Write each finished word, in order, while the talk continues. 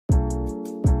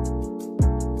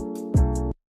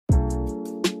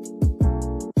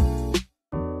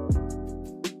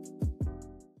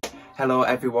Hello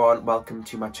everyone, welcome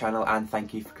to my channel and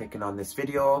thank you for clicking on this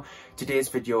video. Today's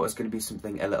video is going to be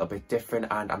something a little bit different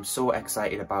and I'm so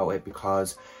excited about it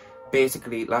because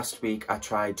basically last week I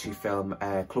tried to film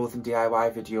a clothing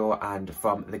DIY video and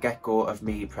from the get-go of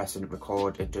me pressing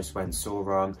record it just went so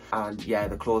wrong, and yeah,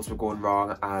 the clothes were going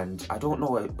wrong and I don't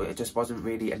know, it just wasn't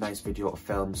really a nice video to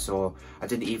film, so I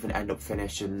didn't even end up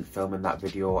finishing filming that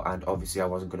video, and obviously I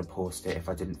wasn't going to post it if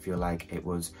I didn't feel like it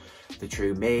was the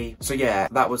true me. So yeah,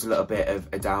 that was a little bit of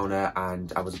a downer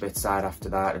and I was a bit sad after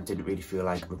that and didn't really feel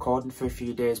like recording for a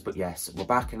few days, but yes, we're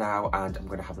back now and I'm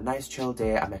going to have a nice chill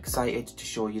day. I'm excited to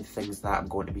show you the things that I'm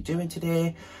going to be doing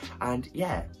today, and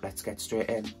yeah, let's get straight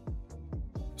in.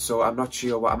 So I'm not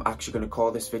sure what I'm actually going to call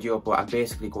this video, but I'm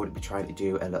basically going to be trying to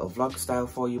do a little vlog style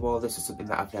for you all. This is something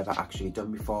that I've never actually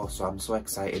done before, so I'm so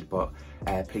excited, but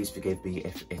please forgive me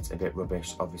if it's a bit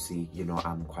rubbish. Obviously, you know,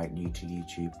 I'm quite new to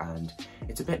YouTube and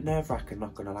it's a bit nerve-wracking,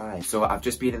 not gonna lie. So I've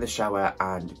just been in the shower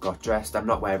and got dressed. I'm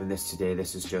not wearing this today,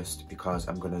 this is just because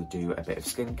I'm gonna do a bit of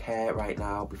skincare right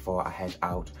now before I head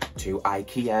out to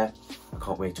Ikea. I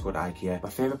can't wait to go to Ikea. My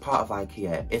favourite part of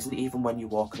Ikea isn't even when you're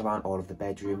walking around all of the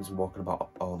bedrooms and walking about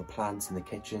all the plants in the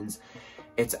kitchens.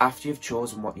 It's after you've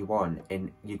chosen what you want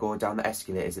and you go down the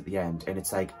escalators at the end, and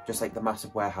it's like just like the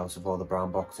massive warehouse of all the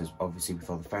brown boxes, obviously with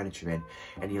all the furniture in,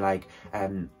 and you like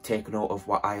take note of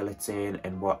what aisle it's in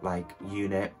and what like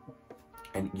unit,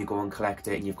 and you go and collect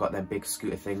it, and you've got them big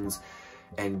scooter things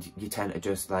and you tend to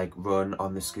just like run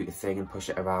on the scooter thing and push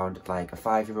it around like a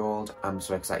 5-year-old. I'm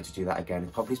so excited to do that again.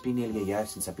 It's probably been nearly a year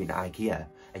since I've been to Ikea.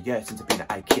 A year since I've been to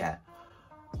Ikea.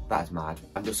 That is mad.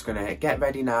 I'm just gonna get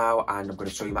ready now and I'm gonna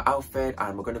show you my outfit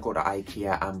and we're gonna go to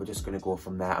Ikea and we're just gonna go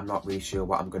from there. I'm not really sure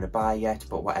what I'm gonna buy yet,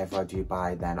 but whatever I do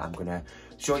buy, then I'm gonna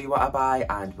show you what I buy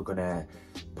and we're gonna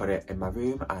put it in my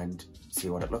room and see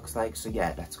what it looks like. So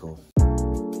yeah, let's go.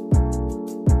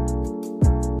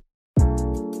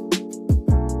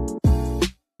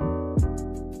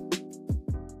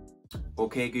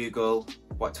 Okay Google,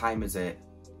 what time is it?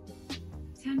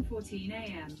 10:14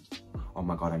 AM. Oh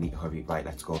my god, I need to hurry. Right,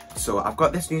 let's go. So I've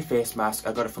got this new face mask.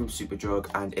 I got it from Superdrug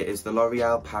and it is the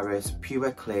L'Oreal Paris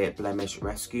Pure Clay Blemish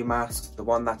Rescue Mask, the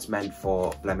one that's meant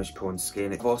for blemish prone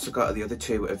skin. I've also got the other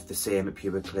two of the same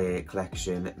Pure Clay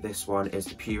collection. This one is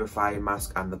the Purifying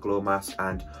Mask and the Glow Mask,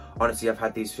 and honestly I've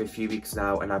had these for a few weeks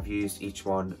now and I've used each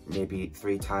one maybe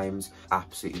 3 times.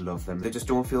 Absolutely love them. They just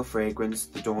don't feel fragrance,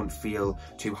 they don't feel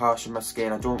too harsh on my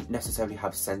skin. I don't necessarily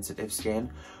have sensitive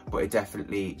skin, but it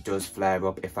definitely does flare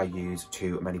up if I use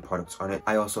too many products on it.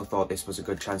 I also thought this was a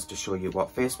good chance to show you what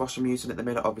face wash I'm using at the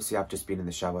minute. Obviously I've just been in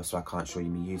the shower so I can't show you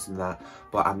me using that,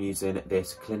 but I'm using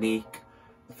this Clinique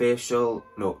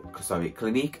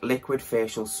Liquid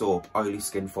Facial Soap Oily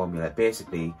Skin Formula.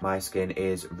 Basically my skin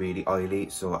is really oily,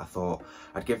 so I thought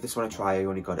I'd give this one a try. I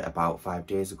only got it about 5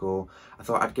 days ago. I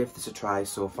thought I'd give this a try.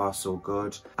 So far so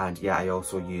good. And yeah, I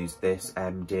also use this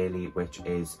daily, which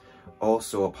is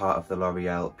also part of the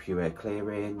L'Oreal Pure Clay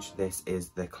range. This is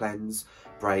the Cleanse,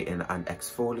 Brighten and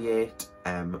Exfoliate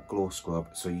Glow Scrub.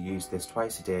 So you use this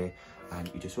twice a day and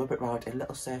you just rub it around in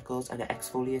little circles and it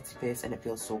exfoliates your face and it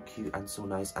feels so cute and so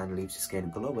nice and leaves your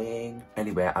skin glowing.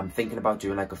 Anyway, I'm thinking about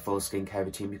doing like a full skincare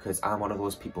routine because I'm one of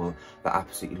those people that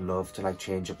absolutely love to like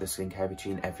change up the skincare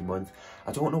routine every month.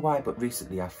 I don't know why, but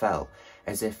recently I felt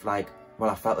as if like, well,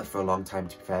 I felt it for a long time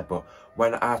to be fair, but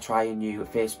when I try a new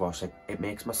face wash, like it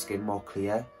makes my skin more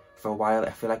clear. For a while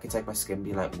I feel like it's like my skin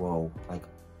being like, whoa, like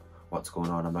what's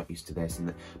going on, I'm not used to this,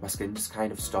 and my skin just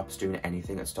kind of stops doing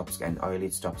anything. It stops getting oily,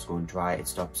 it stops going dry, it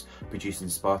stops producing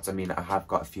spots. I mean, I have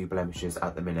got a few blemishes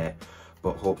at the minute,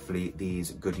 but hopefully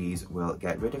these goodies will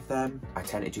get rid of them. I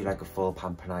tend to do like a full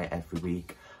pamper night every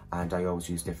week and I always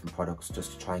use different products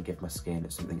just to try and give my skin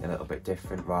something a little bit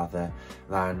different rather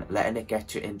than letting it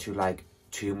get you into like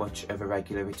too much of a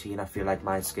regular routine. I feel like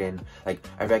my skin, like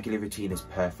a regular routine is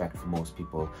perfect for most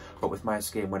people, but with my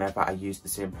skin, whenever I use the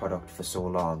same product for so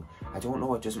long, I don't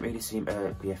know, it doesn't really seem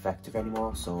to be effective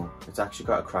anymore. So it's actually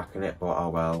got a crack in it, but oh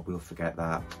well, we'll forget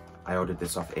that. I ordered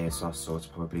this off ASOS, so it's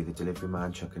probably the delivery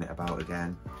man chucking it about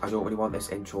again. I don't really want this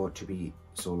intro to be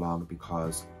so long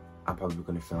because I'm probably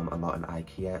going to film a lot in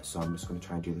Ikea, so I'm just going to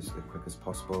try and do this as quick as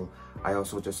possible. I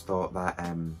also just thought that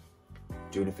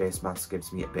doing a face mask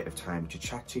gives me a bit of time to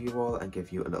chat to you all and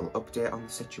give you a little update on the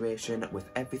situation with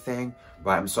everything.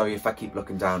 Right, I'm sorry if I keep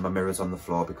looking down, my mirror's on the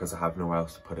floor because I have nowhere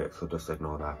else to put it, so just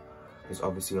ignore that. There's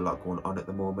obviously a lot going on at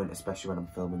the moment, especially when I'm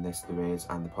filming this, there is,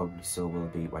 and there probably still will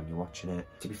be when you're watching it.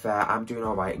 To be fair, I'm doing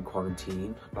alright in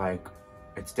quarantine. Like,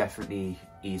 it's definitely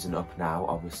easing up now.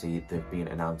 Obviously, they've been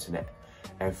announcing it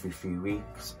every few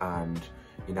weeks and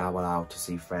you're now allowed to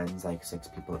see friends, like 6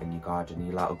 people in your garden.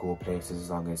 You're allowed to go places as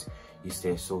long as you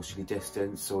stay socially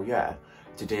distanced. So yeah,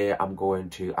 today I'm going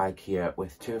to Ikea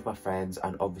with 2 of my friends,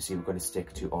 and obviously we're going to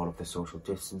stick to all of the social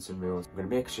distancing rules. I'm going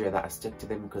to make sure that I stick to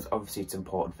them because obviously it's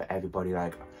important for everybody.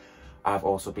 Like, I've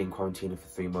also been quarantining for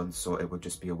 3 months, so it would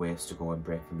just be a waste to go and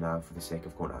break them now for the sake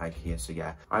of going to Ikea. So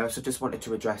yeah, I also just wanted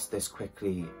to address this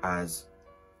quickly, as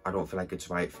I don't feel like it's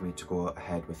right for me to go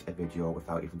ahead with a video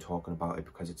without even talking about it,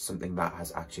 because it's something that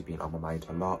has actually been on my mind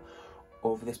a lot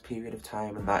over this period of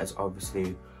time, and that is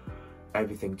obviously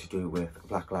everything to do with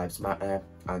Black Lives Matter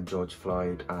and George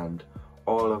Floyd and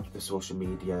all of the social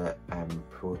media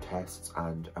protests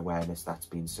and awareness that's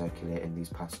been circulating these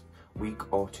past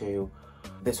week or two.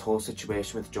 This whole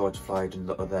situation with George Floyd and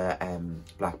the other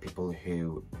black people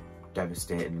who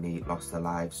devastatingly lost their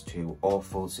lives to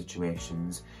awful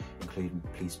situations, including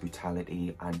police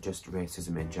brutality and just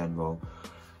racism in general.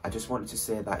 I just wanted to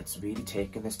say that it's really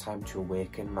taken this time to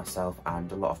awaken myself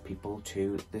and a lot of people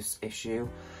to this issue.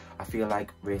 I feel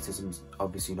like racism's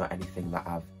obviously not anything that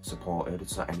I've supported,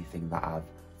 it's not anything that I've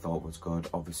thought was good.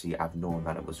 Obviously I've known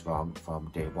that it was wrong from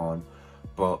day one,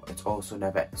 but it's also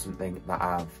never something that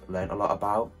I've learned a lot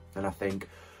about. And I think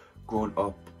growing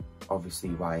up obviously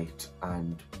white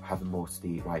and having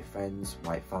mostly white friends,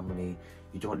 white family,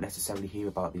 you don't necessarily hear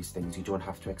about these things. You don't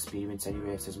have to experience any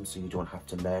racism, so you don't have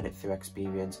to learn it through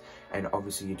experience, and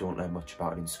obviously you don't learn much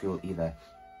about it in school either.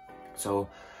 So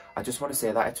I just want to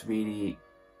say that it's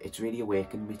really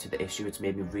awakened me to the issue. It's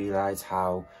made me realise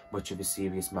how much of a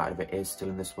serious matter it is still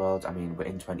in this world. I mean, we're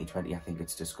in 2020, I think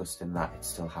it's disgusting that it's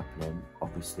still happening.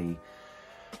 Obviously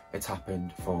it's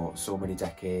happened for so many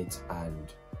decades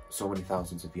and so many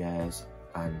thousands of years,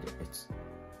 and it's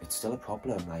still a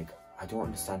problem. Like, I don't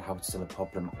understand how it's still a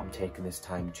problem. I'm taking this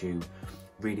time to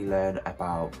really learn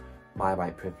about my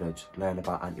white privilege, learn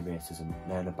about anti-racism,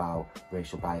 learn about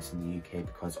racial bias in the UK,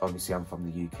 because obviously I'm from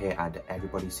the UK and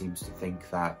everybody seems to think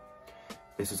that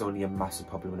this is only a massive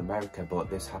problem in America, but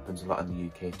this happens a lot in the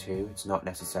UK too. It's not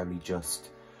necessarily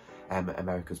just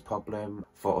America's problem.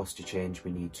 For us to change,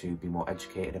 we need to be more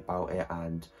educated about it,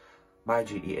 and my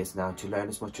duty is now to learn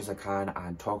as much as I can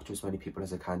and talk to as many people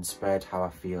as I can, spread how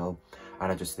I feel.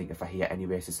 And I just think if I hear any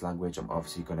racist language, I'm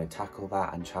obviously going to tackle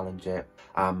that and challenge it.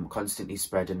 I'm constantly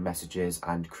spreading messages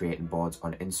and creating boards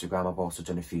on Instagram. I've also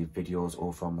done a few videos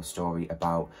over on my story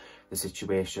about the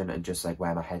situation and just like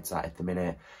where my head's at the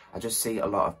minute. I just see a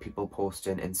lot of people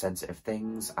posting insensitive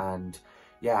things, and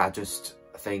yeah, I just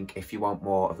think if you want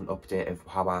more of an update of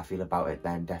how I feel about it,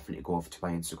 then definitely go over to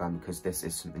my Instagram, because this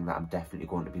is something that I'm definitely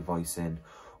going to be voicing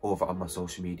over on my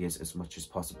social medias as much as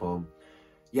possible.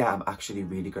 Yeah, I'm actually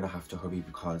really going to have to hurry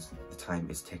because the time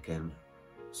is ticking,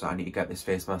 so I need to get this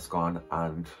face mask on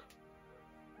and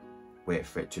wait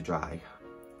for it to dry.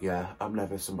 Yeah, I'm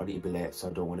never somebody to be late, so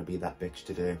I don't want to be that bitch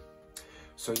today.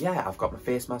 So yeah, I've got my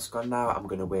face mask on now. I'm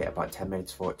going to wait about 10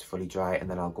 minutes for it to fully dry, and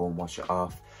then I'll go and wash it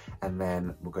off, and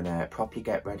then we're going to properly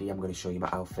get ready. I'm going to show you my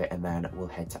outfit, and then we'll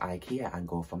head to Ikea and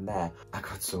go from there. I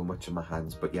got so much in my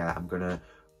hands, but yeah, I'm going to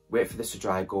wait for this to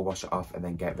dry, go wash it off, and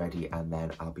then get ready, and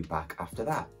then I'll be back after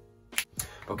that.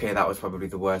 Okay, that was probably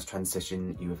the worst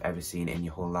transition you have ever seen in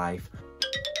your whole life.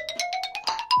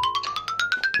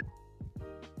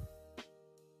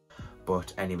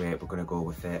 But anyway, we're going to go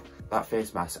with it. That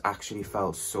face mask actually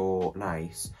felt so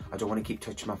nice. I don't want to keep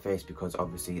touching my face because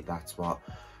obviously that's what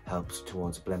helps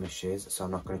towards blemishes, so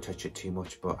I'm not going to touch it too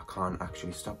much, but I can't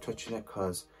actually stop touching it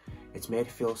because it's made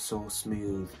it feel so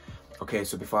smooth. Okay,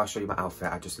 so before I show you my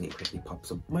outfit, I just need to quickly pop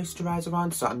some moisturiser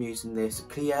on. So I'm using this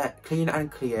Clean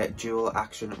and Clear Dual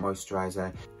Action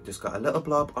Moisturiser. Just got a little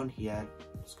blob on here.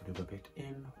 Just going to rub it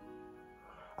in.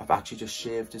 I've actually just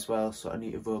shaved as well, so I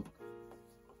need to rub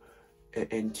it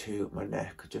into my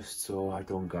neck just so I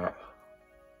don't get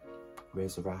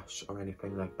razor rash or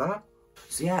anything like that.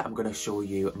 So yeah, I'm going to show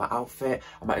you my outfit.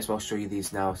 I might as well show you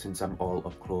these now since I'm all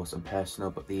up close and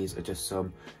personal, but these are just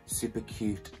some super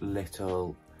cute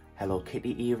little Hello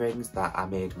Kitty earrings that I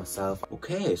made myself.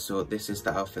 Okay, so this is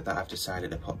the outfit that I've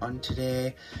decided to put on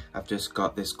today. I've just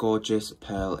got this gorgeous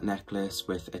pearl necklace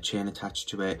with a chain attached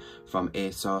to it from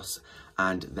ASOS,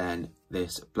 and then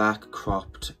this black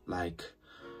cropped like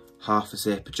half a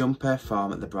zip jumper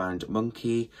from the brand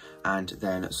Monkey, and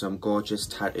then some gorgeous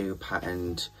tattoo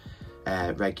patterned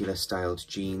regular styled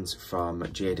jeans from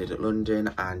Jaded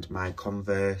London, and my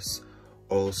Converse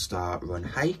All-Star Run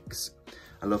Hikes.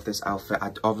 I love this outfit.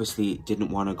 I obviously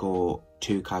didn't want to go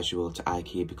too casual to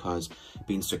Ikea because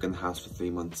being stuck in the house for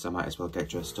 3 months, I might as well get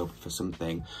dressed up for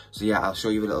something. So yeah, I'll show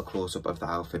you a little close-up of the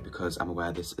outfit because I'm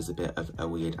aware this is a bit of a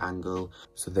weird angle.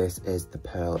 So this is the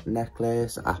pearl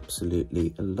necklace. I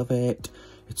absolutely love it.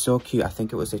 It's so cute. I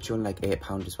think it was literally like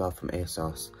 £8 as well from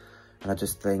ASOS. And I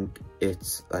just think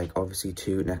it's like obviously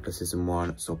 2 necklaces in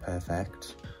one, so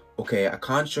perfect. Okay, I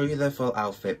can't show you the full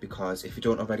outfit because if you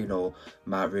don't already know,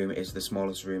 my room is the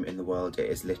smallest room in the world. It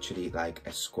is literally like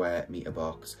a square meter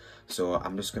box. So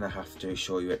I'm just gonna have to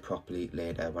show you it properly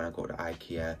later when I go to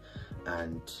Ikea,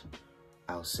 and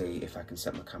I'll see if I can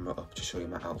set my camera up to show you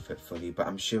my outfit fully. But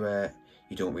I'm sure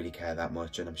you don't really care that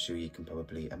much, and I'm sure you can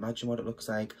probably imagine what it looks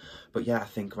like. But yeah, I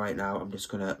think right now I'm just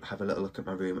gonna have a little look at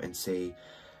my room and see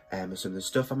some of the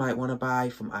stuff I might want to buy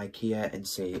from Ikea and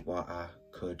see what I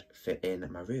could fit in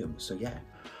my room. So yeah.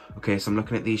 Okay, so I'm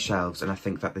looking at these shelves and I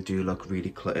think that they do look really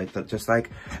cluttered. They're just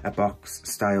like a box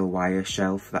style wire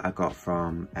shelf that I got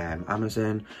from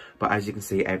Amazon. But as you can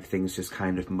see, everything's just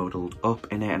kind of muddled up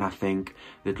in it, and I think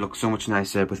they'd look so much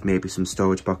nicer with maybe some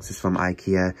storage boxes from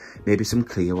Ikea, maybe some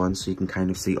clear ones so you can kind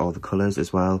of see all the colours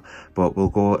as well. But we'll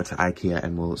go to Ikea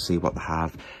and we'll see what they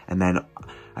have. And then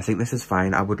I think this is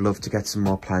fine. I would love to get some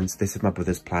more plants. This is my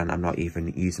brother's plant. I'm not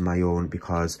even using my own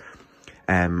because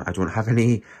I don't have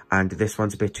any, and this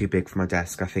one's a bit too big for my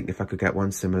desk. I think if I could get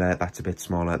one similar that's a bit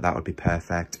smaller, that would be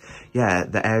perfect. Yeah,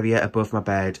 the area above my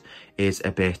bed is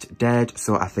a bit dead,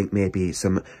 so I think maybe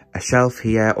a shelf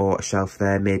here or a shelf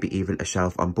there, maybe even a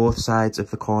shelf on both sides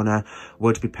of the corner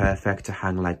would be perfect to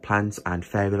hang like plants and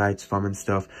fairy lights from and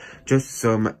stuff. Just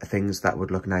some things that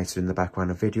would look nicer in the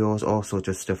background of videos, also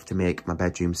just stuff to make my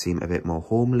bedroom seem a bit more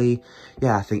homely.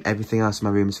 Yeah, I think everything else in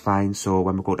my room is fine, so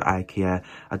when we go to Ikea,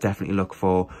 I definitely look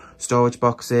for storage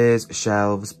boxes,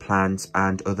 shelves, plants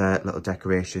and other little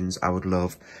decorations. I would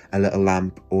love a little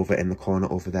lamp over in the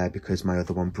corner over there because my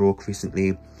other one broke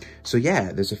recently. So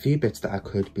yeah, there's a few bits that I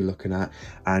could be looking at,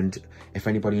 and if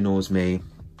anybody knows me,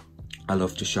 I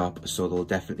love to shop, so there'll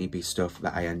definitely be stuff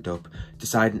that I end up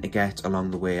deciding to get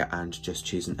along the way and just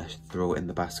choosing to throw in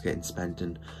the basket and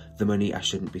spending the money I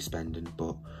shouldn't be spending,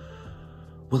 but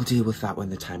we'll deal with that when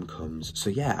the time comes. So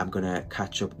yeah, I'm gonna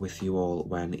catch up with you all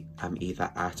when I'm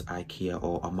either at Ikea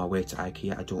or on my way to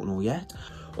Ikea. I don't know yet.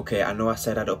 Okay, I know I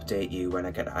said I'd update you when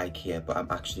I get to Ikea, but I'm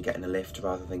actually getting a lift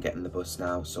rather than getting the bus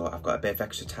now, so I've got a bit of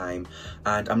extra time.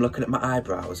 And I'm looking at my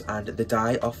eyebrows, and the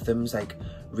dye off them's like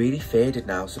really faded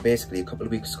now. So basically, a couple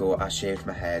of weeks ago, I shaved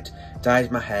my head, dyed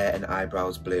my hair and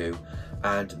eyebrows blue,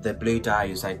 and the blue dye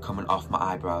is like coming off my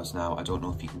eyebrows now. I don't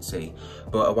know if you can see,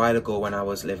 but a while ago when I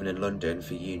was living in London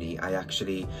for uni, I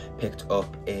actually picked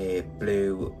up a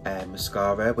blue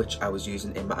mascara which I was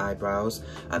using in my eyebrows,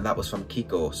 and that was from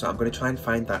Kiko. So I'm going to try and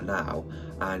find that now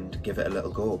and give it a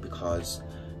little go because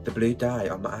the blue dye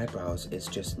on my eyebrows is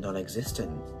just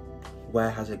non-existent.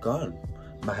 Where has it gone?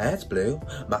 My hair's blue,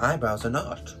 my eyebrows are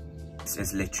not. This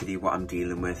is literally what I'm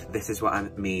dealing with. This is what I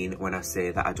mean when I say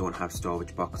that I don't have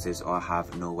storage boxes or I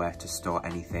have nowhere to store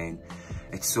anything.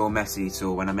 It's so messy,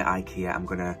 so when I'm at Ikea, I'm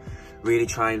gonna really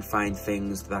try and find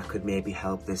things that could maybe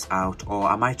help this out, or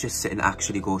I might just sit and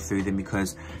actually go through them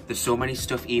because there's so many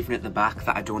stuff even at the back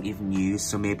that I don't even use,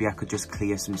 so maybe I could just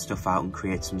clear some stuff out and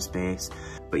create some space.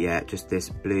 But yeah, just this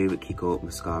blue Kiko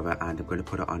mascara, and I'm gonna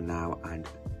put it on now and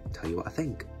tell you what I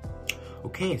think.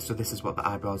 Okay, so this is what the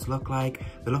eyebrows look like.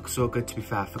 They look so good, to be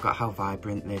fair. I forgot how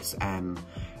vibrant this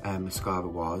mascara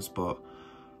was, but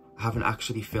I haven't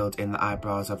actually filled in the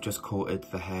eyebrows. I've just coated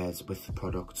the hairs with the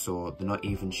product, so they're not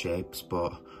even shapes,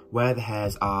 but where the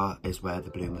hairs are is where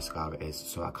the blue mascara is,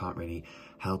 so I can't really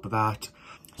help that.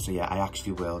 So yeah, I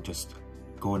actually will just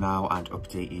go now and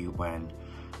update you when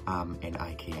I'm in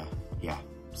Ikea. Yeah,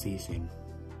 see you soon.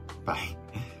 Bye.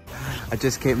 I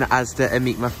just came to Asda and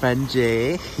meet my friend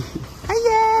Jay.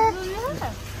 Hiya!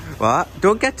 What?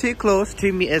 Don't get too close,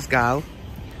 2 meters, gal.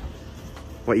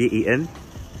 What are you eating?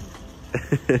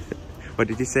 What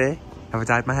did you say? Have I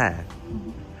dyed my hair?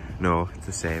 No, it's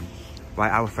the same.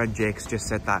 Right, our friend Jake's just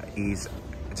said that he's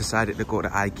decided to go to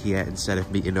Ikea instead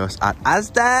of meeting us at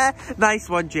Asda. Nice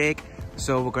one, Jake.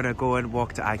 So we're gonna go and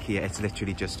walk to Ikea. It's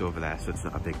literally just over there, so it's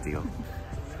not a big deal.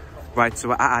 Right,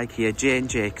 so at Ikea, Jay and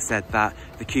Jake said that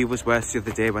the queue was worse the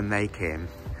other day when they came.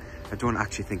 I don't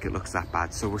actually think it looks that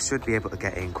bad, so we should be able to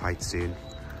get in quite soon.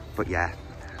 But yeah,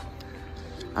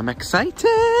 I'm excited.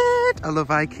 I love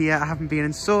Ikea. I haven't been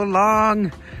in so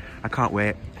long. I can't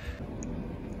wait.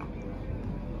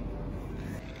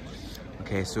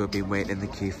 Okay, so we've been waiting in the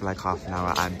queue for like half an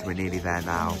hour and we're nearly there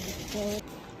now.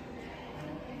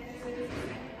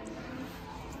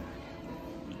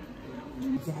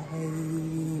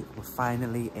 Yay! We're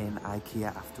finally in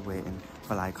Ikea after waiting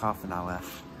for like half an hour.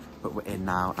 But we're in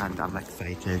now and I'm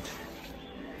excited.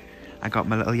 I got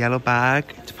my little yellow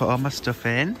bag to put all my stuff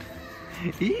in.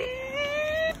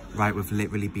 Right, we've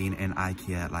literally been in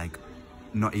Ikea like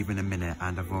not even a minute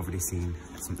and I've already seen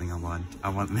something I want. I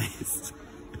want this.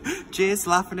 Jay's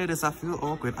laughing at us, I feel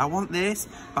awkward. I want this,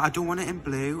 but I don't want it in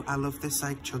blue. I love this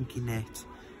like chunky knit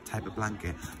type of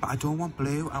blanket. But I don't want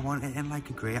blue, I want it in like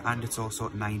a grey, and it's also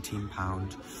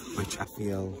 £19, which I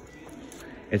feel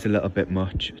is a little bit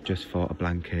much just for a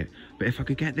blanket. But if I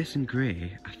could get this in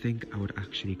grey, I think I would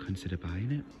actually consider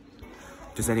buying it.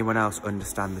 Does anyone else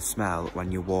understand the smell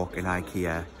when you walk in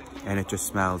Ikea and it just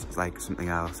smells like something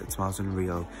else? It smells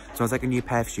unreal. It smells like a new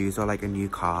pair of shoes or like a new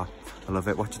car. I love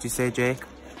it. What did you say, Jake?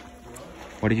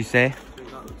 What did you say?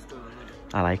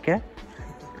 I like it.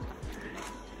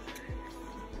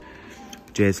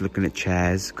 Jay's looking at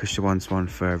chairs because she wants one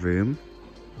for her room.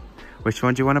 Which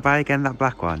one do you want to buy again? That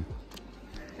black one?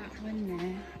 That one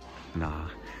there. Nah,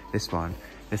 this one.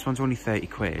 This one's only 30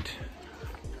 quid.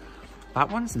 That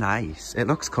one's nice. It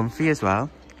looks comfy as well.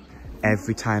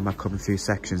 Every time I come through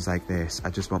sections like this, I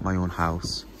just want my own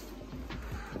house.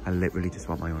 I literally just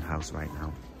want my own house right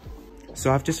now.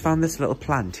 So I've just found this little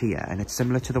plant here, and it's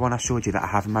similar to the one I showed you that I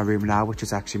have in my room now, which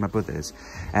is actually my brother's.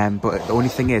 But the only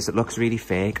thing is, it looks really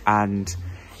fake and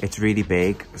it's really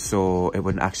big, so it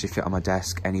wouldn't actually fit on my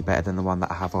desk any better than the one that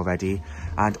I have already.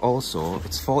 And also,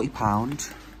 it's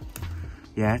 £40.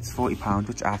 Yeah, it's £40,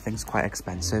 which I think is quite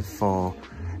expensive for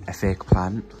a fake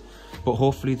plant. But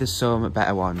hopefully there's some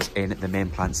better ones in the main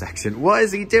plant section. What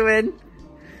is he doing?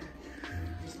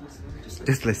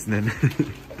 Just listening.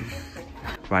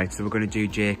 Right, so we're going to do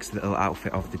Jake's little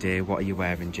outfit of the day. What are you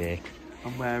wearing, Jake?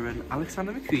 I'm wearing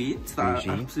Alexander McQueen's that I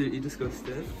absolutely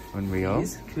disgusted. Unreal.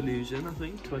 These Collusion, I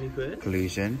think, 20 quid.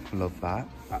 Collusion, love that.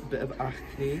 A bit of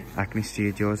Acne. Acne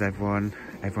Studios, everyone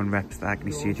reps the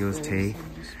Acne Studios tee.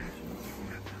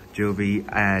 Jewelry,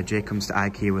 Jake comes to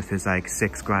Ikea with his like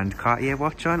 £6 Cartier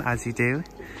watch on, as you do.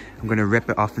 I'm going to rip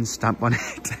it off and stamp on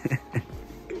it.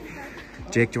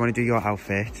 Jake, do you want to do your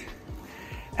outfit?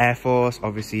 Air Force,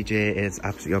 obviously Jay is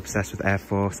absolutely obsessed with Air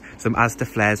Force. Some Asda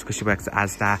flares because she works at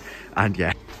Asda, and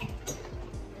yeah.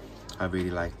 I really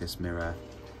like this mirror.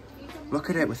 Look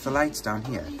at it with the lights down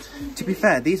here. To be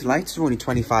fair, these lights are only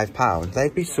 £25.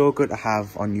 They'd be so good to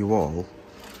have on your wall.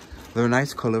 They're a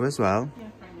nice colour as well.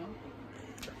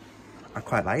 I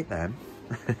quite like them.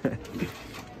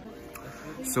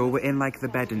 So we're in like the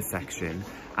bedding section,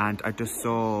 and I just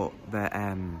saw the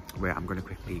wait, I'm going to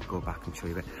quickly go back and show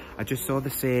you it. I just saw the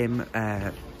same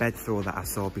bed throw that I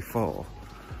saw before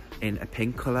in a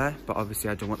pink colour, but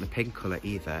obviously I don't want the pink colour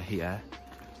either here.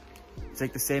 It's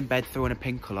like the same bed throw in a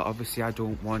pink colour. Obviously I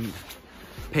don't want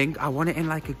pink, I want it in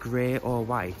like a grey or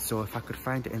white, so if I could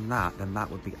find it in that, then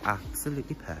that would be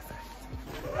absolutely perfect.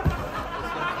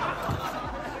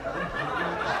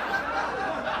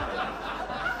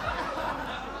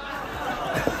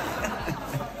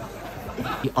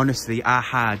 Honestly, I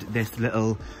had this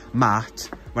little mat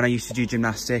when I used to do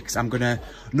gymnastics. I've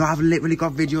literally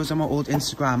got videos on my old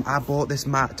Instagram. I bought this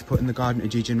mat to put in the garden to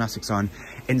do gymnastics on.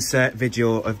 Insert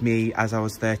video of me as I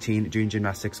was 13 doing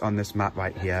gymnastics on this mat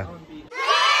right here.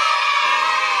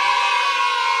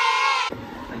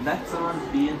 And that's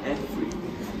on being every.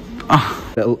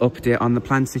 Little update on the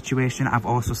plant situation. I've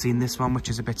also seen this one, which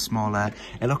is a bit smaller.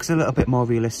 It looks a little bit more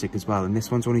realistic as well, and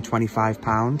this one's only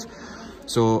 £25.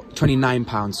 So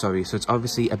 £29, sorry. So it's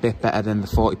obviously a bit better than the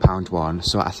 £40 one.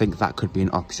 So I think that could be an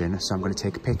option. So I'm going to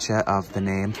take a picture of the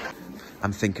name.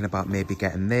 I'm thinking about maybe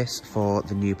getting this for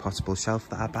the new portable shelf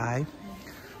that I buy.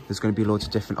 There's going to be loads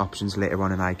of different options later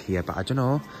on in Ikea, but I don't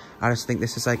know. I just think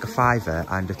this is like a £5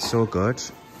 and it's so good.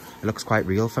 It looks quite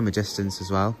real from a distance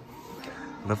as well.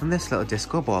 Loving this little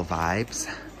disco ball vibes.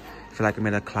 I feel like I'm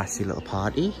in a classy little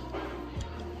party.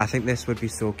 I think this would be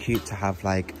so cute to have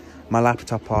like my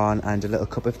laptop on and a little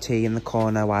cup of tea in the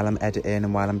corner while I'm editing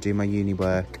and while I'm doing my uni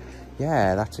work.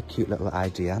 Yeah, that's a cute little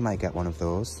idea. I might get one of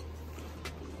those.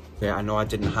 Yeah, I know I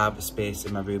didn't have a space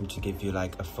in my room to give you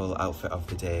like a full outfit of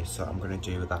the day, so I'm gonna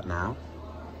do that now.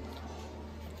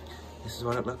 This is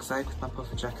what it looks like with my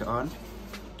puffer jacket on.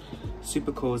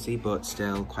 Super cozy, but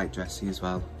still quite dressy as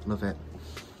well. Love it.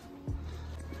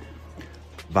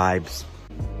 Vibes.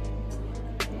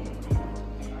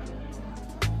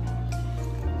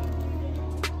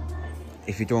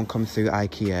 If you don't come through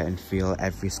Ikea and feel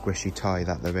every squishy toy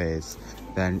that there is,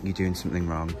 then you're doing something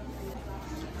wrong.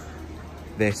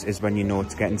 This is when you know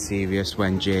it's getting serious,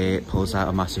 when Jay pulls out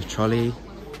a massive trolley.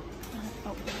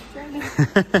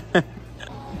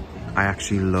 I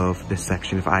actually love this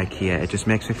section of Ikea. It just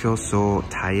makes me feel so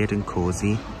tired and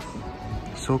cozy.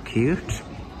 So cute.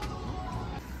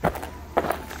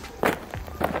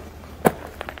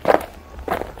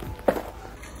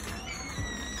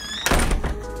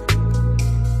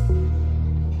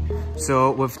 So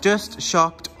we've just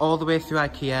shopped all the way through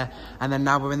Ikea, and then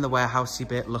now we're in the warehousey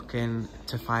bit looking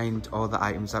to find all the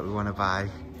items that we want to buy.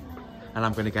 And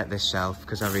I'm going to get this shelf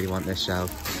because I really want this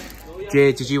shelf.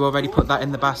 Jay, did you already put that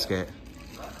in the basket?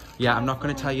 Yeah, I'm not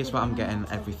going to tell you what I'm getting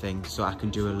everything, so I can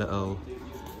do a little,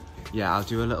 yeah, I'll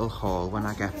do a little haul when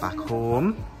I get back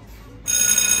home.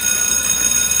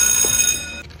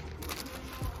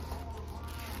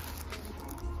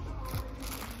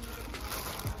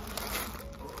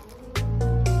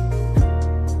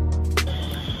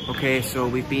 Okay, so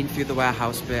we've been through the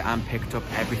warehouse bit and picked up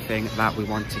everything that we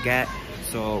want to get.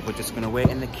 So we're just gonna wait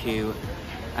in the queue,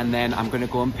 and then I'm gonna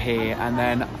go and pay, and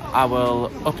then I will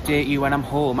update you when I'm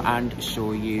home and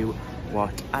show you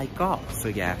what I got. So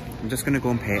yeah, I'm just gonna go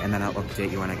and pay, and then I'll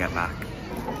update you when I get back.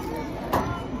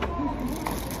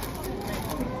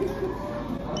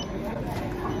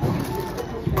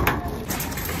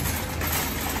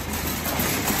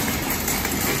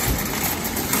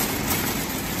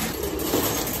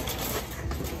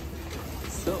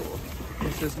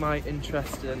 This is my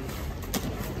interesting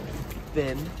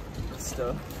bin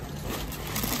stuff.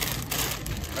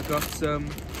 I got some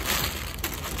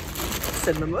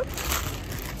cinnamon,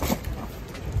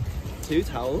 2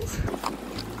 towels,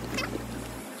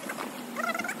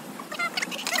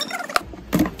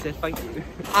 say thank you.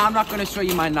 I'm not going to show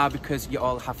you mine now because you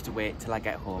all have to wait till I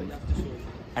get home,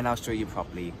 and I'll show you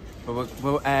properly.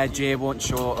 But Jay won't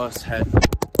show us her.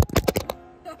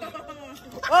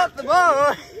 What the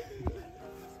boy?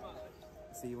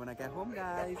 See you when I get home,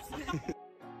 guys.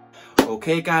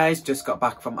 Okay guys, just got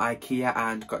back from Ikea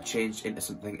and got changed into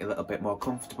something a little bit more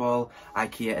comfortable.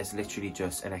 Ikea is literally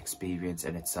just an experience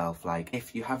in itself. Like,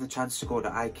 if you have the chance to go to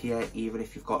Ikea, even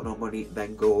if you've got no money,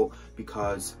 then go,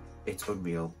 because it's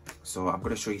unreal. So I'm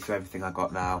going to show you through everything I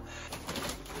got now.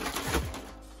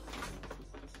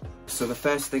 So the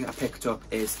first thing I picked up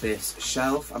is this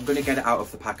shelf. I'm going to get it out of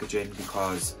the packaging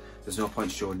because there's no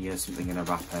point showing you something in a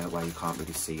wrapper where you can't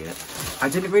really see it. I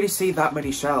didn't really see that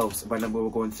many shelves when we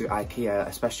were going through Ikea,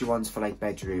 especially ones for like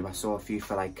bedroom. I saw a few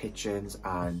for like kitchens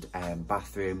and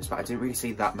bathrooms, but I didn't really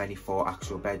see that many for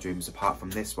actual bedrooms apart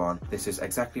from this one. This is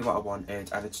exactly what I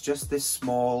wanted, and it's just this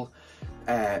small,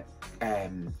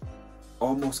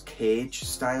 almost cage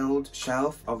styled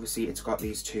shelf. Obviously it's got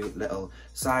these 2 little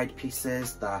side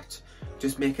pieces that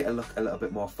just make it look a little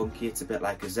bit more funky. It's a bit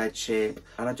like a Z shape,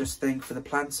 and I just think for the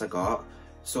plants I got,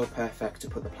 so perfect to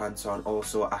put the plants on.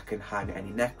 Also I can hang any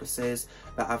necklaces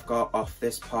that I've got off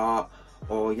this part,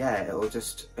 or yeah, it'll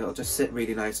just sit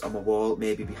really nice on my wall,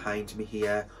 maybe behind me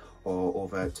here, or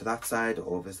over to that side,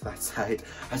 or over to that side.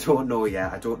 I don't know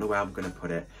yet. I don't know where I'm going to put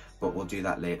it, but we'll do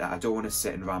that later. I don't want to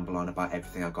sit and ramble on about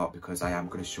everything I got because I am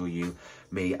going to show you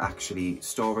me actually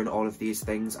storing all of these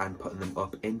things and putting them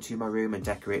up into my room and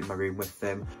decorating my room with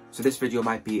them. So this video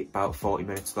might be about 40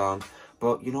 minutes long,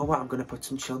 but you know what? I'm going to put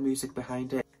some chill music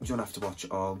behind it. You don't have to watch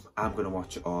it all. I'm going to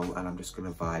watch it all, and I'm just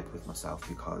going to vibe with myself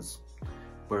because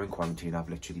we're in quarantine. I've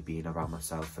literally been around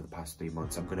myself for the past 3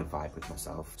 months. I'm going to vibe with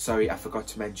myself. Sorry, I forgot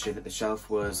to mention that the shelf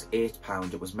was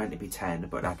 £8. It was meant to be 10,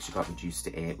 but it actually got reduced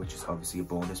to 8, which is obviously a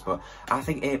bonus. But I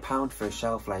think £8 for a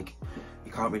shelf, like,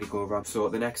 you can't really go wrong. So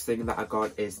the next thing that I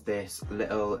got is this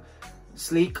little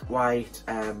sleek white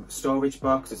storage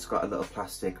box. It's got a little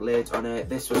plastic lid on it.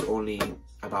 This was only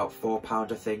about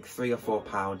 £4, I think, £3 or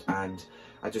 £4, and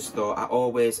I just thought I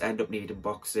always end up needing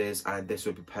boxes, and this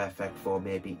would be perfect for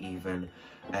maybe even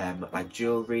like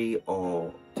jewellery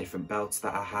or different belts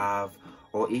that I have,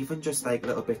 or even just like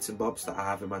little bits and bobs that I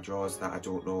have in my drawers that I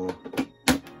don't know,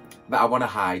 that I want to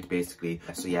hide basically.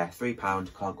 So yeah,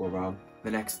 £3, can't go wrong.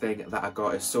 The next thing that I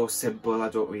got is so simple, I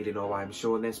don't really know why I'm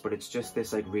showing this, but it's just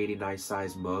this like really nice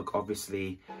size mug.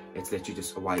 Obviously it's literally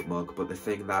just a white mug, but the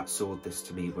thing that sold this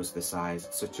to me was the size.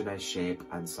 It's such a nice shape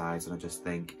and size, and I just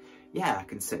think, yeah, I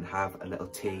can sit and have a little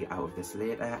tea out of this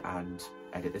later and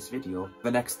edit this video.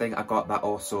 The next thing I got that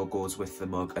also goes with the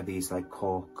mug are these like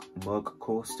cork mug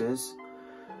coasters.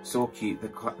 So cute.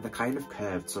 They're kind of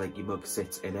curved, so like your mug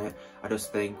sits in it. I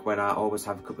just think when I always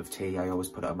have a cup of tea, I always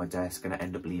put it on my desk and I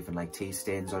end up leaving like tea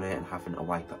stains on it and having to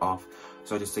wipe it off.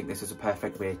 So I just think this is a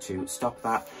perfect way to stop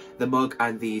that. The mug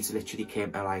and these literally came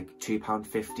at like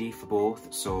 £2.50 for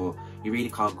both, so you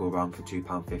really can't go wrong for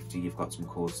 £2.50. You've got some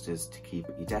coasters to keep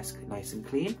your desk nice and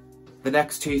clean. The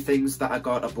next two things that I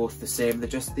got are both the same. They're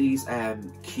just these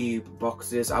cube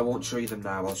boxes. I won't show you them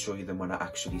now, I'll show you them when I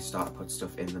actually start to put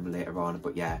stuff in them later on.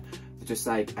 But yeah, they're just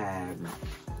like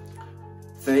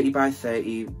 30 by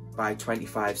 30 by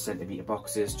 25 centimetre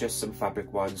boxes, just some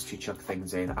fabric ones to chuck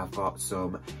things in. I've got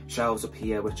some shelves up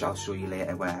here which I'll show you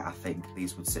later where I think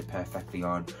these would sit perfectly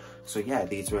on. So yeah,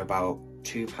 these were about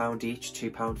 £2 each,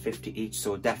 £2.50 each,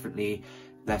 so definitely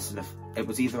less than it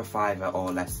was either a fiver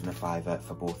or less than a fiver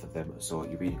for both of them, so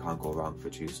you really can't go wrong for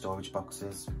 2 storage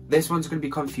boxes. This one's going to be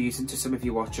confusing to some of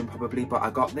you watching probably, but I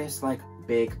got this like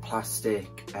big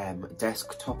plastic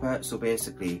desk topper. So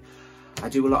basically I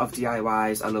do a lot of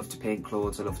DIYs, I love to paint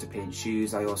clothes, I love to paint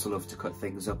shoes, I also love to cut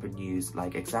things up and use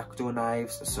like X-Acto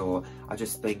knives, so I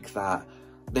just think that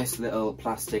this little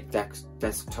plastic desk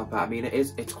topper, I mean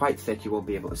it's quite thick, you won't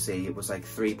be able to see, it was like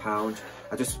 £3.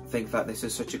 I just think that this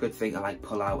is such a good thing to like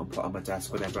pull out and put on my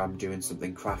desk whenever I'm doing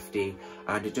something crafty,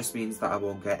 and it just means that I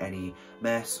won't get any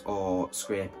mess or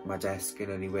scrape my desk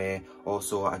in any way.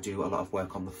 Also I do a lot of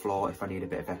work on the floor if I need a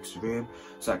bit of extra room,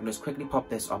 so I can just quickly pop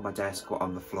this on my desk or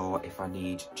on the floor if I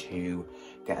need to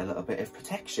get a little bit of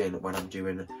protection when I'm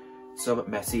doing some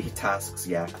messy tasks.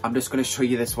 Yeah, I'm just going to show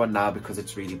you this one now because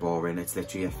it's really boring. It's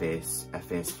literally a face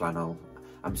flannel.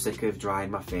 I'm sick of drying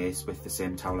my face with the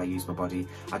same towel I use my body.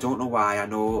 I don't know why. I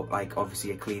know like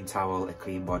obviously a clean towel, a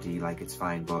clean body, like it's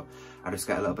fine, but I just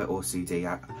get a little bit OCD.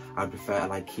 I'd prefer to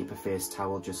like keep a face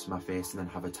towel just for my face and then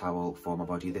have a towel for my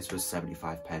body. This was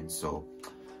 75p, so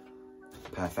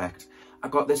perfect. I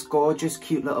got this gorgeous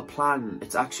cute little plant.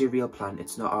 It's actually a real plant,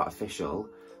 it's not artificial.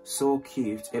 So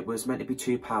cute. It was meant to be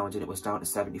 £2 and it was down to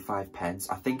 75p.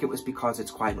 I think it was because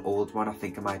it's quite an old one. I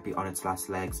think it might be on its last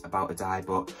legs, about to die,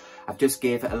 but I've just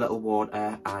gave it a little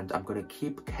water and I'm going to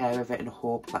keep care of it and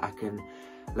hope that I can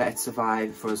let it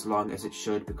survive for as long as it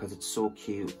should, because it's so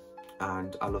cute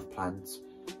and I love plants.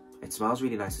 It smells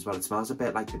really nice as well. It smells a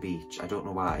bit like the beach. I don't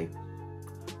know why.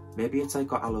 Maybe it's like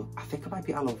got aloe, I think it might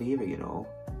be aloe vera, you know.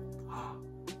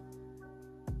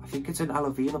 I think it's an aloe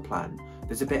vera plant.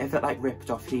 There's a bit of it like ripped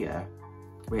off here.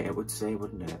 Wait, it would say,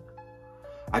 wouldn't it?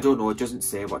 I don't know, it doesn't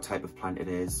say what type of plant it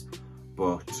is,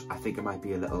 but I think it might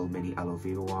be a little mini aloe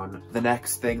vera one. The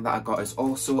next thing that I got is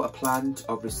also a plant.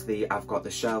 Obviously, I've got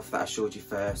the shelf that I showed you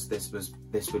first. This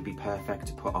would be perfect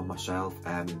to put on my shelf.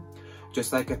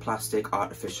 Just like a plastic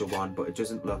artificial one, but it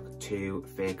doesn't look too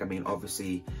fake. I mean,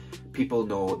 obviously, people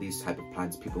know these type of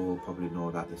plants. People will probably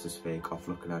know that this is fake off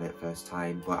looking at it first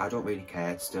time, but I don't really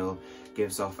care. It still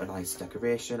gives off a nice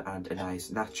decoration and a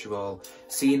nice natural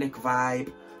scenic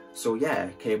vibe. So yeah,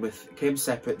 came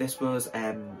separate. This was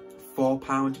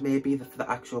 £4 maybe for the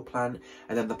actual plant,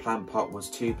 and then the plant pot was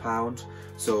 £2.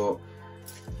 So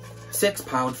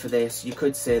 £6 for this. You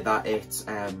could say that it's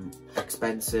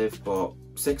expensive, but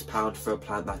 £6 for a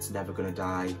plant that's never going to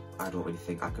die, I don't really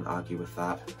think I can argue with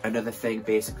that. Another thing,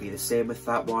 basically the same with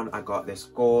that one, I got this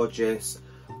gorgeous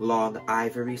long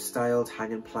ivory styled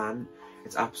hanging plant.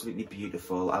 It's absolutely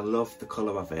beautiful. I love the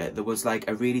colour of it. There was like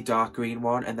a really dark green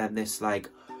one and then this like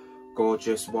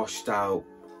gorgeous washed out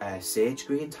sage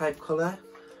green type colour.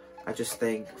 I just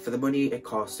think for the money it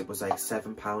cost, it was like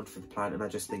 £7 for the plant, and I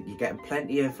just think you're getting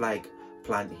plenty of like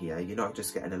plant here. You're not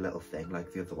just getting a little thing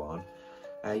like the other one.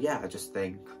 Yeah, I just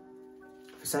think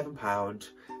for £7,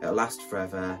 it'll last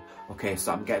forever. Okay,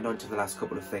 so I'm getting on to the last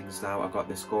couple of things now. I got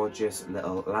this gorgeous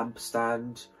little lamp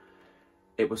stand.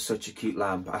 It was such a cute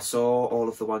lamp. I saw all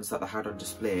of the ones that they had on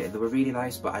display and they were really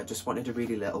nice, but I just wanted a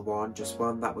really little one, just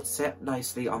one that would sit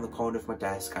nicely on the corner of my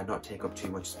desk and not take up too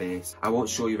much space. I won't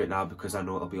show you it now because I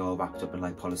know it'll be all wrapped up in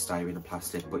like polystyrene and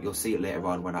plastic, but you'll see it later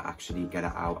on when I actually get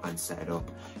it out and set it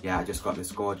up. Yeah, I just got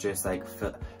this gorgeous like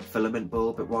filament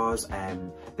bulb it was.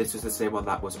 This was the same one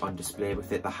that was on display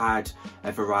with it. They had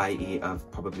a variety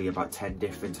of probably about 10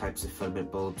 different types of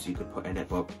filament bulbs you could put in it,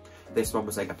 but this one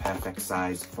was like a perfect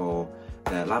size for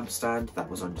the lamp stand that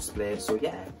was on display. So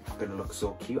yeah, gonna look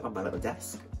so cute on my little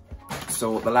desk.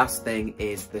 So the last thing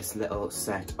is this little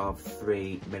set of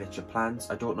 3 miniature plants.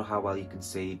 I don't know how well you can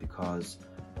see because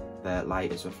the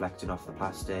light is reflecting off the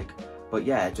plastic, but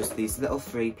yeah, just these little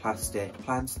 3 plastic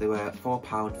plants. They were £4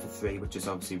 for 3, which is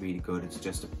obviously really good. It's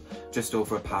just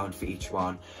over £1 for each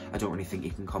one. I don't really think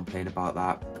you can complain about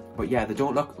that. But yeah, they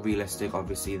don't look realistic,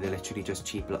 obviously. They're literally just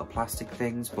cheap little plastic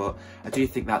things, but I do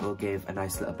think that they'll give a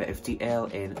nice little bit of detail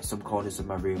in some corners of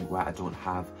my room where I don't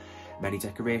have many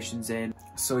decorations in.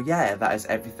 So yeah, that is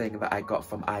everything that I got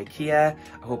from Ikea.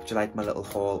 I hope you liked my little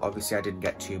haul. Obviously I didn't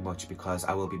get too much because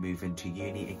I will be moving to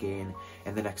uni again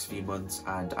in the next few months,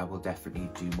 and I will definitely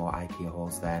do more Ikea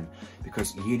hauls then,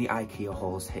 because uni Ikea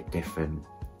hauls hit different.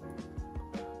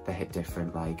 They hit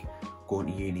different, like going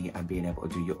to uni and being able to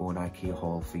do your own Ikea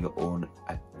haul for your own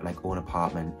own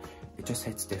apartment, it just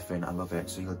hits different. I love it.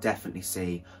 So you'll definitely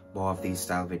see more of these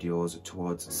style videos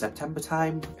towards September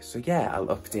time. So yeah, I'll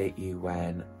update you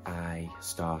when I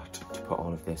start to put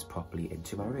all of this properly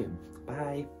into my room.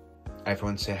 Bye.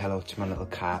 Everyone say hello to my little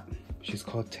cat. She's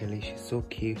called Tilly, she's so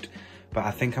cute. But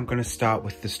I think I'm going to start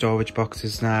with the storage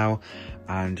boxes now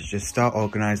and just start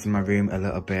organising my room a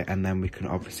little bit, and then we can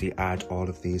obviously add all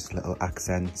of these little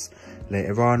accents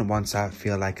later on once I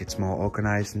feel like it's more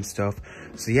organised and stuff.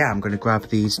 So yeah, I'm going to grab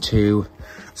these 2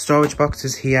 storage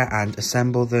boxes here and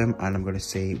assemble them, and I'm going to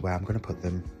see where I'm going to put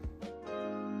them.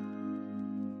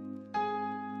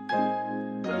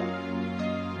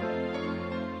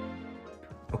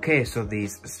 Okay, so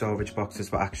these storage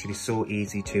boxes were actually so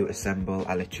easy to assemble.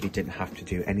 I literally didn't have to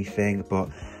do anything, but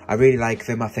I really like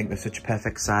them. I think they're such a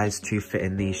perfect size to fit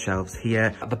in these shelves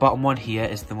here. The bottom one here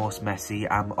is the most messy.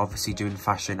 I'm obviously doing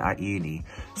fashion at uni,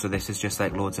 so this is just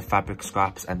like loads of fabric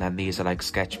scraps, and then these are like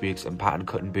sketchbooks and pattern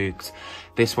cutting books.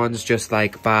 This one's just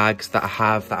like bags that I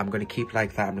have that I'm going to keep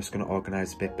like that. I'm just going to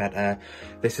organise a bit better.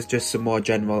 This is just some more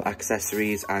general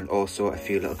accessories and also a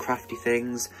few little crafty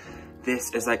things.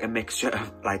 This is like a mixture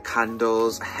of like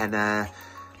candles, henna,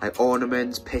 like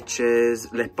ornaments,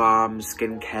 pictures, lip balms,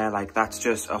 skincare. Like that's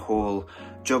just a whole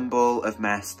jumble of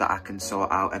mess that I can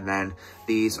sort out. And then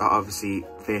these are obviously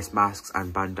face masks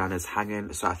and bandanas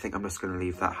hanging, so I think I'm just going to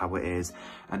leave that how it is.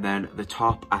 And then the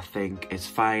top I think is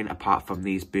fine, apart from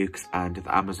these books and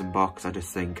the Amazon box. I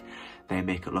just think they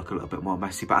make it look a little bit more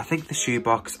messy, but I think the shoe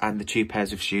box and the 2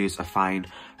 pairs of shoes are fine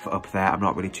for up there. I'm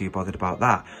not really too bothered about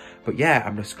that. But yeah,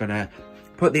 I'm just gonna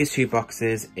put these 2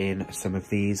 boxes in some of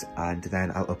these, and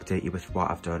then I'll update you with what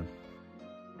I've done.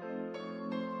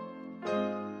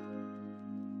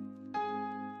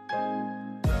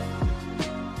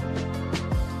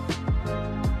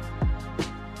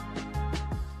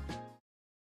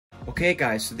 Okay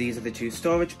guys, so these are the 2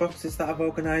 storage boxes that I've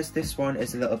organised. This one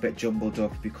is a little bit jumbled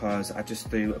up because I just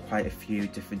threw quite a few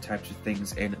different types of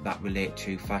things in that relate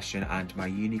to fashion and my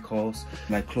uni course.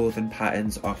 My clothing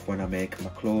patterns off when I make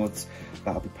my clothes,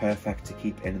 that'll be perfect to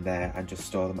keep in there and just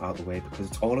store them out of the way, because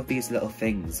it's all of these little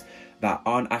things that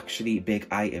aren't actually big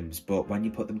items, but when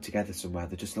you put them together somewhere,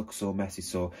 they just look so messy.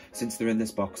 So since they're in this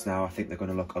box now, I think they're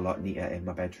going to look a lot neater in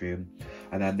my bedroom.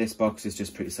 And then this box is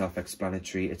just pretty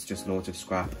self-explanatory. It's just loads of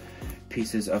scrap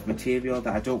pieces of material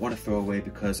that I don't want to throw away,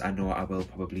 because I know I will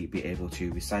probably be able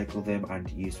to recycle them and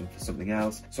use them for something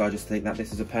else. So I just think that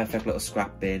this is a perfect little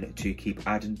scrap bin to keep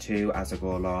adding to as I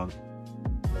go along.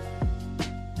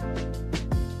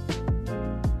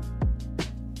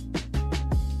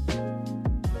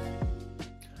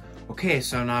 Okay,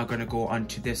 so now I'm going to go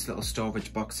onto this little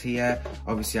storage box here.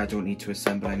 Obviously I don't need to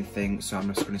assemble anything, so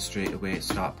I'm just going to straight away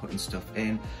start putting stuff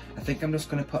in. I think I'm just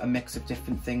going to put a mix of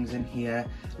different things in here,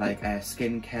 like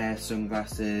skincare,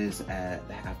 sunglasses,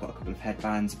 I've got a couple of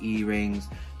headbands, earrings,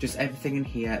 just everything in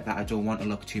here that I don't want to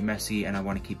look too messy and I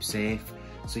want to keep safe.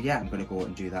 So yeah, I'm going to go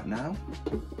and do that now.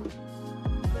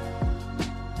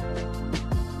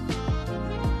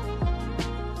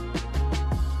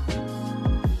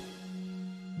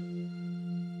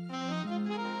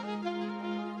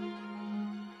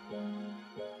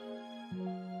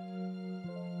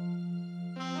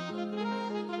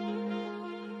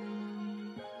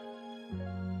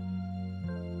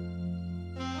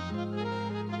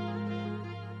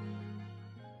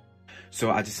 So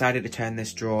I decided to turn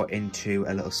this drawer into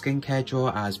a little skincare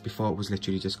drawer, as before it was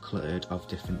literally just cluttered of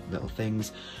different little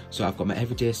things. So I've got my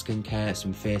everyday skincare,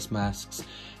 some face masks,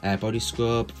 body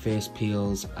scrub, face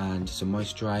peels and some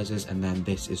moisturisers, and then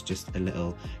this is just a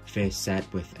little face set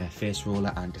with a face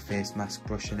roller and a face mask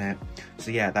brush in it. So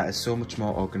yeah, that is so much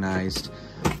more organised,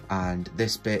 and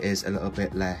this bit is a little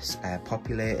bit less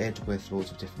populated with loads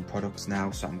of different products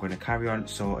now. So I'm going to carry on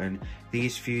sorting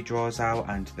these few drawers out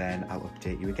and then I'll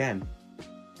update you again.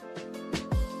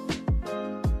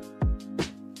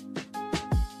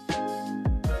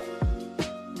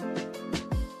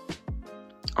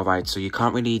 Alright, so you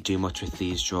can't really do much with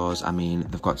these drawers. I mean,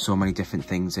 they've got so many different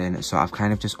things in, so I've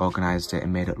kind of just organised it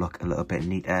and made it look a little bit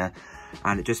neater.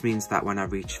 And it just means that when I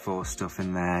reach for stuff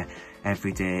in there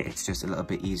every day, it's just a little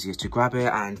bit easier to grab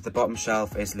it. And the bottom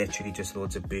shelf is literally just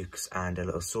loads of books and a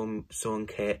little sewing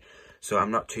kit. So I'm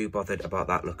not too bothered about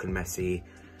that looking messy.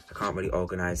 I can't really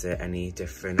organise it any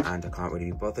different, and I can't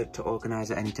really be bothered to organise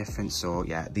it any different. So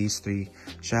yeah, these 3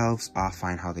 shelves are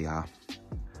fine how they are.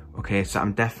 Okay, so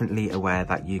I'm definitely aware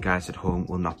that you guys at home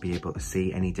will not be able to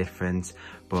see any difference,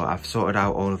 but I've sorted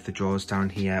out all of the drawers down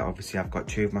here. Obviously, I've got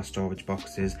 2 of my storage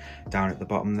boxes down at the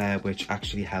bottom there, which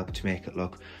actually help to make it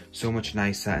look so much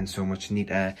nicer and so much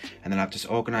neater. And then I've just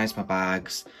organised my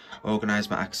bags, organised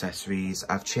my accessories.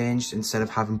 I've changed, instead of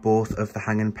having both of the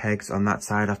hanging pegs on that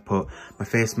side, I've put my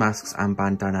face masks and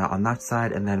bandana on that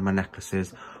side, and then my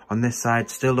necklaces on this side.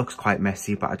 Still looks quite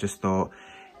messy, but I just thought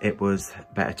it was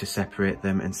better to separate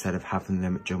them instead of having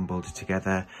them jumbled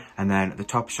together. And then the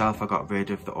top shelf, I got rid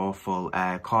of the awful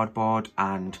cardboard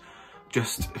and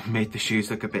just made the shoes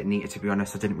look a bit neater, to be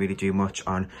honest. I didn't really do much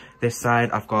on this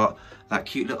side. I've got that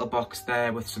cute little box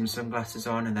there with some sunglasses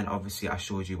on, and then obviously I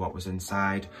showed you what was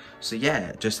inside. So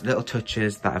yeah, just little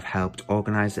touches that have helped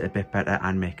organise it a bit better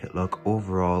and make it look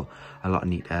overall a lot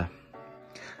neater.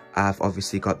 I've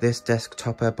obviously got this desk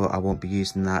topper, but I won't be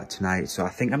using that tonight. So I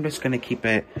think I'm just going to keep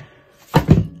it...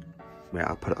 Wait,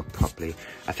 I'll put it up properly.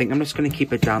 I think I'm just going to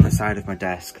keep it down the side of my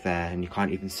desk there, and you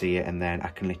can't even see it. And then I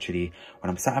can literally, when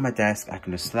I'm sat at my desk, I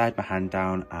can just slide my hand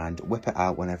down and whip it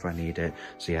out whenever I need it.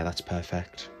 So yeah, that's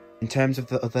perfect. In terms of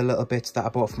the other little bits that I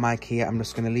bought from Ikea, I'm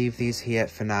just going to leave these here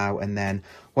for now, and then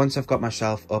once I've got my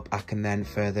shelf up, I can then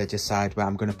further decide where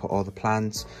I'm going to put all the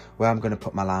plants, where I'm going to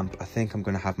put my lamp. I think I'm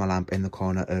going to have my lamp in the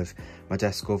corner of my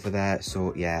desk over there.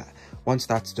 So yeah, once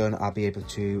that's done, I'll be able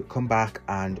to come back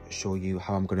and show you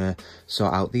how I'm going to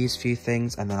sort out these few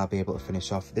things, and then I'll be able to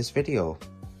finish off this video.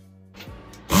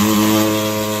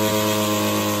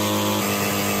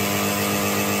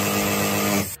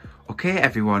 Okay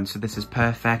everyone, so this is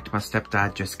perfect. My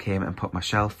stepdad just came and put my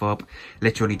shelf up.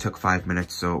 Literally took 5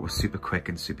 minutes, so it was super quick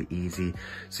and super easy.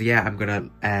 So yeah, I'm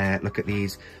gonna look at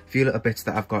these few little bits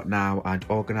that I've got now and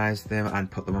organise them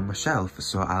and put them on my shelf.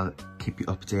 So I'll keep you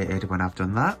updated when I've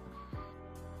done that.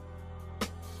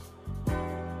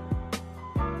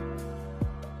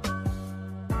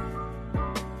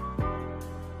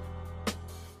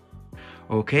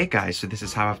 Okay guys, so this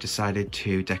is how I've decided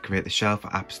to decorate the shelf.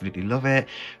 I absolutely love it.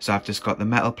 So I've just got the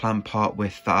metal plant pot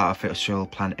with the artificial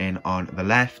plant in on the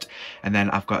left, and then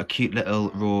I've got a cute little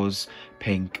rose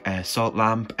pink salt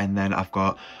lamp, and then I've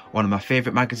got one of my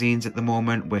favourite magazines at the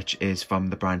moment, which is from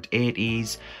the brand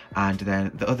 80s, and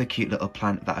then the other cute little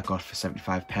plant that I got for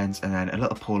 75 pence, and then a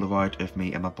little Polaroid of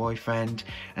me and my boyfriend,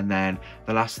 and then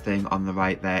the last thing on the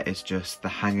right there is just the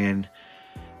hanging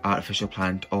artificial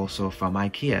plant, also from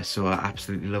Ikea. So I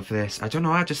absolutely love this. I don't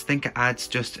know, I just think it adds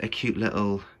just a cute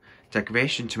little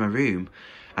decoration to my room.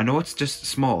 I know it's just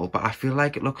small, but I feel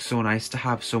like it looks so nice to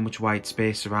have so much white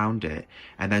space around it,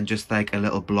 and then just like a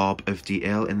little blob of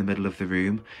detail in the middle of the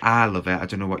room. I love it. I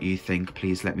don't know what you think.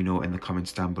 Please let me know in the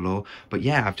comments down below. But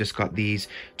yeah, I've just got these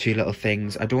 2 little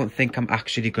things. I don't think I'm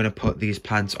actually going to put these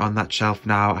plants on that shelf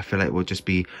now. I feel like it will just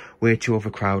be way too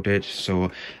overcrowded. So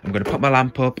I'm going to put my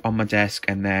lamp up on my desk,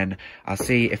 and then I'll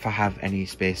see if I have any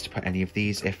space to put any of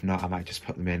these. If not, I might just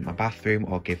put them in my bathroom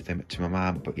or give them to my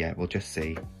mum. But yeah, we'll just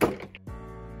see.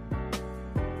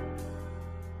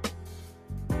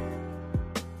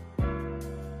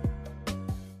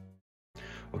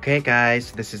 Okay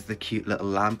guys, this is the cute little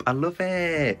lamp. I love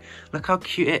it. Look how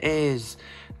cute it is.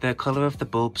 The colour of the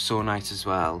bulb's so nice as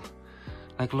well.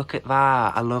 Like, look at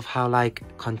that. I love how like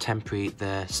contemporary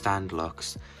the stand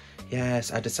looks.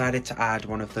 Yes, I decided to add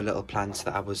one of the little plants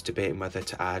that I was debating whether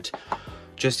to add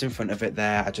just in front of it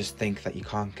there. I just think that you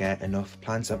can't get enough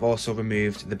plants. I've also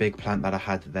removed the big plant that I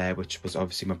had there, which was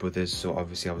obviously my brother's, so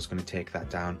obviously I was going to take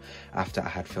that down after I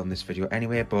had filmed this video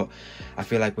anyway. But I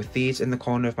feel like with these in the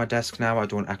corner of my desk now, I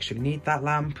don't actually need that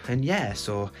lamp. And yeah,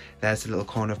 so there's the little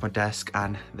corner of my desk,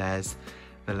 and there's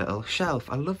the little shelf.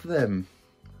 I love them.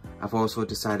 I've also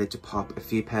decided to pop a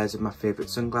few pairs of my favourite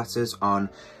sunglasses on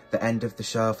the end of the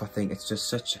shelf. I think it's just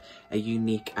such a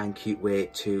unique and cute way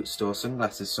to store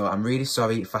sunglasses. So I'm really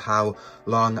sorry for how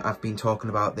long I've been talking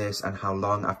about this and how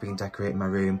long I've been decorating my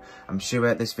room. I'm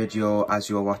sure this video, as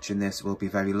you're watching this, will be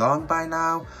very long by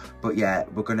now. But yeah,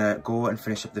 we're gonna go and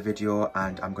finish up the video,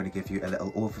 and I'm gonna give you a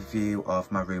little overview of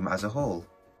my room as a whole.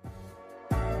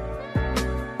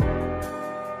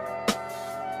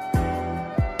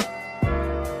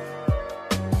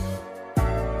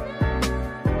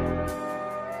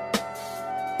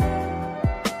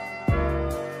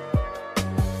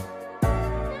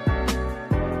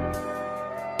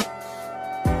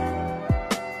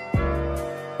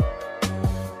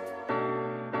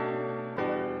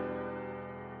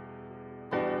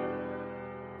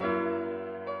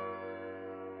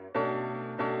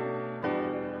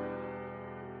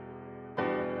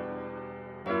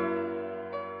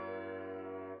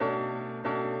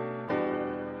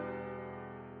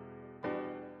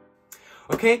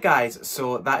 Okay guys,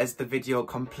 so that is the video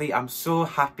complete. I'm so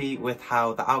happy with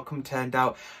how the outcome turned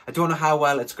out. I don't know how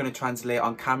well it's going to translate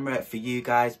on camera for you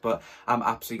guys, but I'm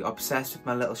absolutely obsessed with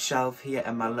my little shelf here,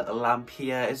 and my little lamp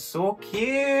here is so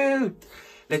cute.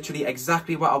 Literally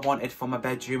exactly what I wanted for my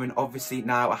bedroom, and obviously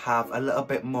now I have a little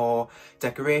bit more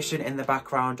decoration in the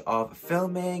background of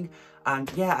filming.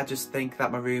 And yeah, I just think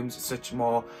that my room's such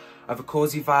more of a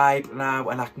cozy vibe now,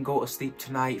 and I can go to sleep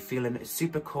tonight feeling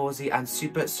super cozy and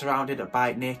super surrounded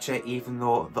by nature, even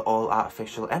though they're all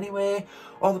artificial anyway.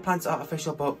 All the plants are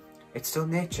artificial, but it's still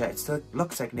nature. It still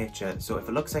looks like nature. So if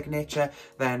it looks like nature,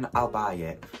 then I'll buy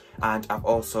it. And I've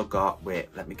also got, wait,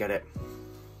 let me get it.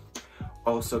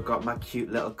 Also got my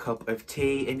cute little cup of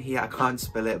tea in here. I can't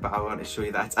spill it, but I want to show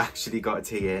you that it's actually got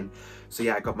tea in. So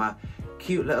yeah, I got my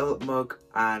cute little mug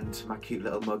and my cute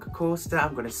little mug coaster.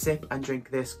 I'm going to sip and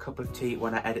drink this cup of tea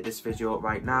when I edit this video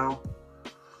right now.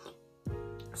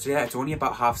 So yeah, it's only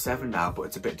about 7:30 now, but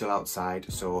it's a bit dull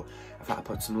outside, so I've had to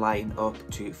put some lighting up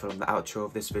to film the outro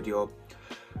of this video.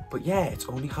 But yeah, it's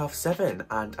only 7:30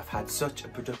 and I've had such a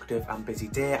productive and busy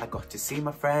day. I got to see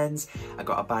my friends, I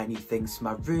got to buy new things for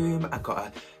my room, I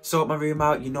got to sort my room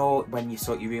out. You know, when you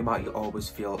sort your room out, you always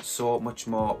feel so much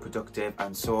more productive,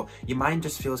 and so your mind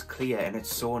just feels clear, and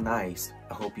it's so nice.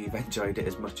 I hope you've enjoyed it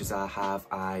as much as I have.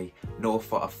 I know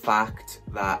for a fact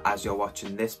that as you're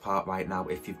watching this part right now,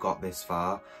 if you've got this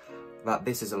far, that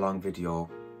this is a long video.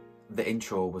 The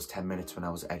intro was 10 minutes when I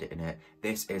was editing it.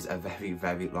 This is a very,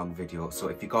 very long video. So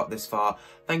if you got this far,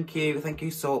 thank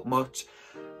you so much.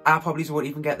 I probably won't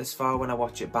even get this far when I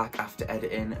watch it back after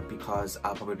editing, because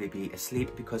I'll probably be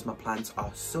asleep because my plants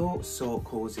are so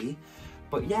cozy.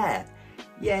 But yeah,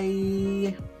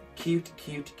 yay! Cute,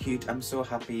 cute, cute. I'm so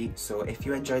happy. So if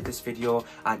you enjoyed this video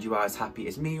and you are as happy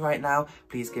as me right now,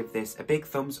 please give this a big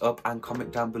thumbs up and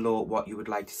comment down below what you would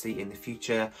like to see in the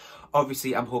future.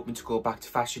 Obviously, I'm hoping to go back to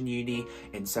fashion uni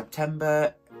in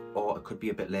September, or it could be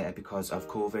a bit later because of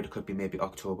COVID. It could be maybe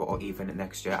October or even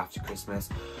next year after Christmas.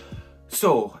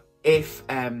 So if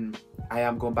I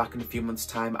am going back in a few months'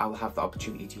 time, I will have the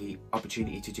opportunity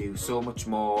to do so much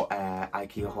more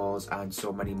Ikea hauls and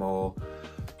so many more.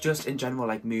 Just in general,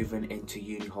 like moving into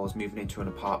uni halls, moving into an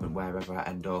apartment, wherever I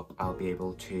end up, I'll be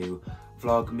able to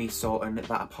vlog me sorting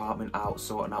that apartment out,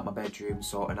 sorting out my bedroom,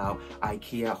 sorting out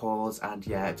Ikea hauls, and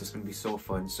yeah, it's just going to be so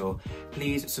fun. So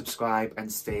please subscribe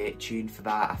and stay tuned for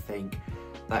that. I think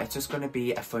that it's just going to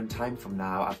be a fun time from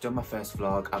now. I've done my first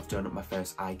vlog, I've done my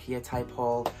first Ikea type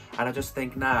haul, and I just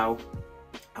think now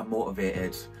I'm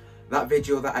motivated. That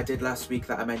video that I did last week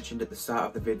that I mentioned at the start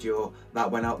of the video, that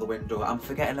went out the window. I'm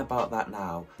forgetting about that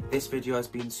now. This video has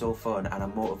been so fun and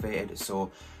I'm motivated,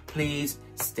 so please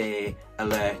stay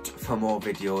alert for more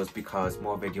videos, because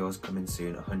more videos coming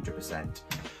soon, 100%.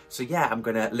 So yeah, I'm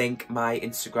gonna link my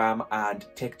Instagram and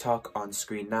TikTok on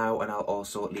screen now, and I'll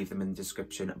also leave them in the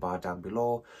description bar down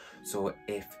below. So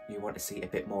if you want to see a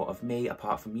bit more of me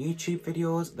apart from YouTube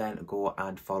videos, then go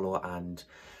and follow and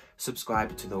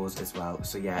subscribe to those as well.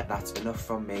 So yeah, that's enough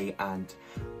from me, and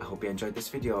I hope you enjoyed this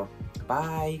video.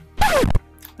 Bye.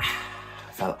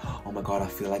 Oh my god, I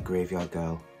feel like Graveyard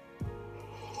Girl.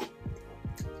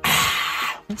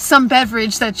 Some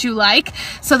beverage that you like,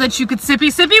 so that you could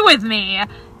sippy with me.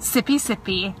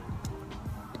 Sippy.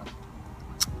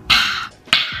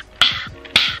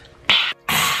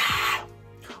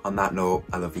 On that note,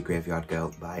 I love you, Graveyard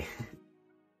Girl. Bye.